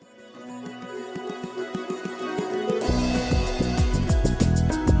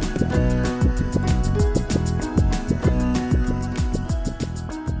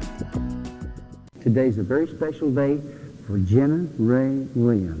Today's a very special day for Jenna Ray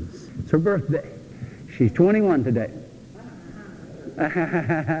Williams. It's her birthday. She's 21 today.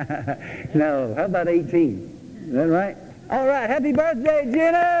 No, how about 18? Is that right? All right, happy birthday,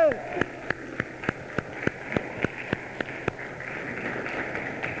 Jenna!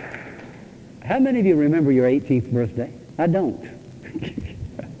 How many of you remember your 18th birthday? I don't.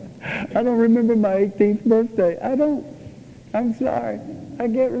 I don't remember my 18th birthday. I don't. I'm sorry. I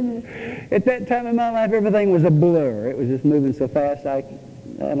can't remember. At that time in my life, everything was a blur. It was just moving so fast, I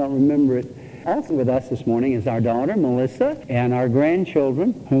don't remember it. Also with us this morning is our daughter, Melissa, and our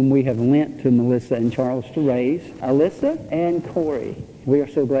grandchildren, whom we have lent to Melissa and Charles to raise, Alyssa and Corey. We are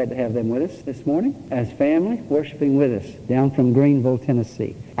so glad to have them with us this morning as family, worshiping with us down from Greenville,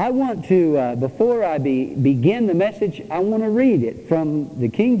 Tennessee. I want to, before I begin the message, I want to read it from the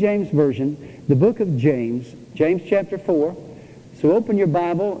King James Version, the book of James, James chapter 4. So open your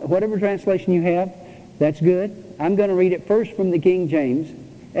Bible, whatever translation you have, that's good. I'm going to read it first from the King James.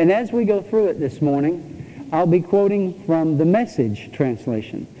 And as we go through it this morning, I'll be quoting from the Message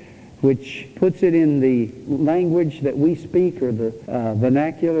translation, which puts it in the language that we speak or the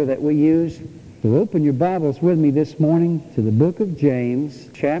vernacular that we use. So open your Bibles with me this morning to the book of James,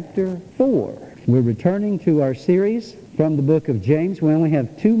 chapter 4. We're returning to our series from the book of James. We only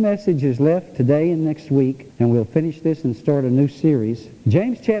have 2 messages left today and next week, and we'll finish this and start a new series.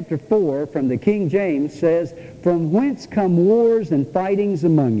 James chapter 4 from the King James says, "From whence come wars and fightings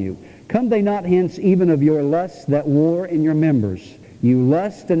among you? Come they not hence even of your lusts that war in your members? You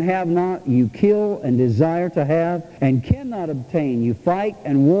lust and have not, you kill and desire to have, and cannot obtain. You fight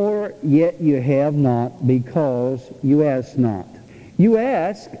and war, yet you have not, because you ask not. You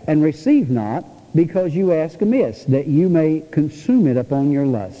ask and receive not, because you ask amiss, that you may consume it upon your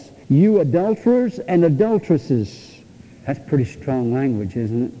lusts. You adulterers and adulteresses." That's pretty strong language,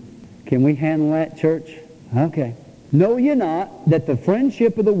 isn't it? Can we handle that, church? Okay. "Know ye not that the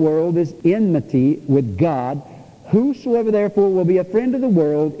friendship of the world is enmity with God? Whosoever therefore will be a friend of the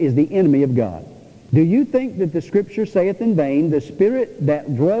world is the enemy of God. Do you think that the Scripture saith in vain, the Spirit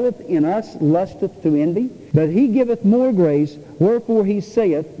that dwelleth in us lusteth to envy? But he giveth more grace, wherefore he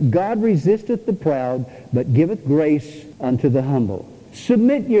saith, God resisteth the proud, but giveth grace unto the humble.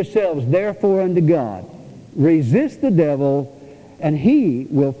 Submit yourselves therefore unto God. Resist the devil, and he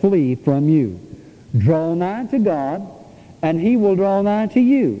will flee from you. Draw nigh to God, and he will draw nigh to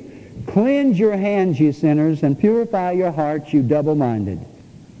you. Cleanse your hands, you sinners, and purify your hearts, you double-minded."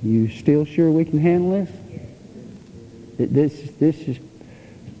 You still sure we can handle this? This is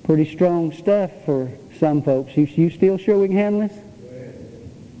pretty strong stuff for some folks. You still sure we can handle this?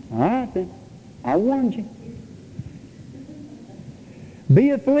 All right then. I warned you.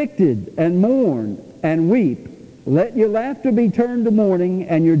 "Be afflicted and mourn and weep. Let your laughter be turned to mourning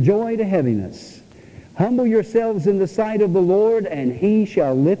and your joy to heaviness. Humble yourselves in the sight of the Lord, and he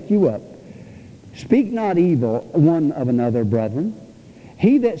shall lift you up. Speak not evil one of another, brethren.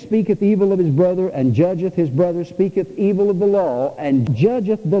 He that speaketh evil of his brother and judgeth his brother speaketh evil of the law and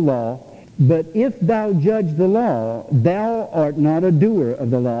judgeth the law. But if thou judge the law, thou art not a doer of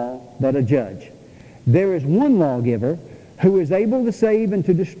the law, but a judge. There is one lawgiver who is able to save and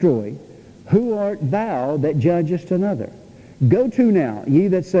to destroy. Who art thou that judgest another? Go to now, ye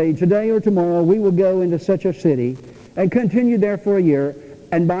that say, today or tomorrow we will go into such a city, and continue there for a year,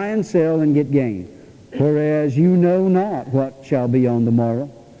 and buy and sell and get gain. Whereas you know not what shall be on the morrow.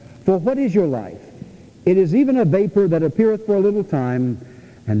 For what is your life? It is even a vapor that appeareth for a little time,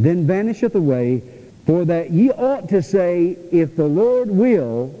 and then vanisheth away. For that ye ought to say, if the Lord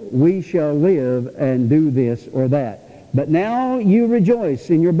will, we shall live and do this or that. But now you rejoice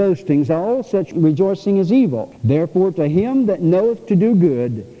in your boastings. All such rejoicing is evil. Therefore to him that knoweth to do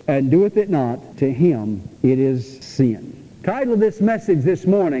good, and doeth it not, to him it is sin." Title of this message this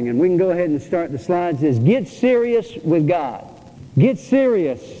morning, and we can go ahead and start the slides, is Get Serious with God. Get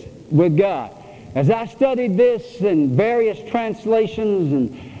serious with God. As I studied this in various translations,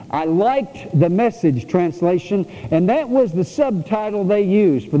 and I liked the Message translation, and that was the subtitle they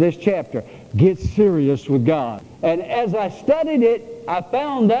used for this chapter, Get Serious with God. And as I studied it, I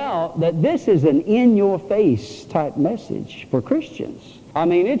found out that this is an in-your-face type message for Christians. I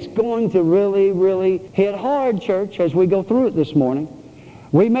mean, it's going to really, really hit hard, church, as we go through it this morning.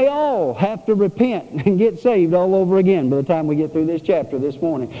 We may all have to repent and get saved all over again by the time we get through this chapter this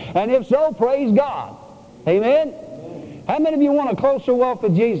morning. And if so, praise God. Amen? How many of you want a closer walk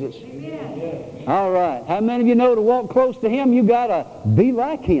with Jesus? Amen. All right. How many of you know to walk close to Him, you got to be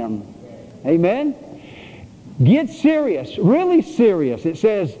like Him? Amen? Get serious, really serious. It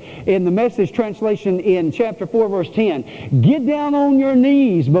says in the Message translation in chapter 4, verse 10, get down on your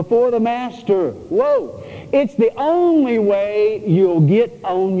knees before the Master. Whoa! It's the only way you'll get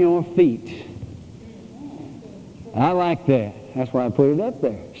on your feet. I like that. That's why I put it up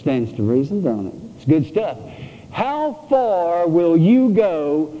there. Stands to reason, don't it? It's good stuff. How far will you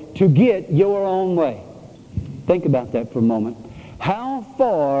go to get your own way? Think about that for a moment. How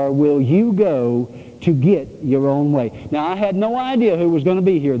far will you go to get your own way? Now, I had no idea who was going to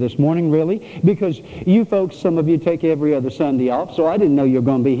be here this morning, really, because you folks, some of you take every other Sunday off, so I didn't know you were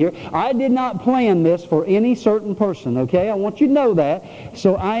going to be here. I did not plan this for any certain person, okay? I want you to know that.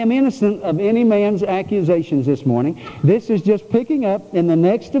 So I am innocent of any man's accusations this morning. This is just picking up in the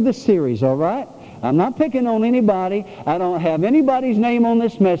next of the series, all right? I'm not picking on anybody. I don't have anybody's name on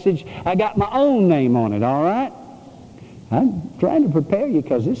this message. I got my own name on it, all right? I'm trying to prepare you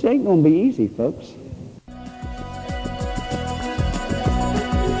because this ain't going to be easy, folks.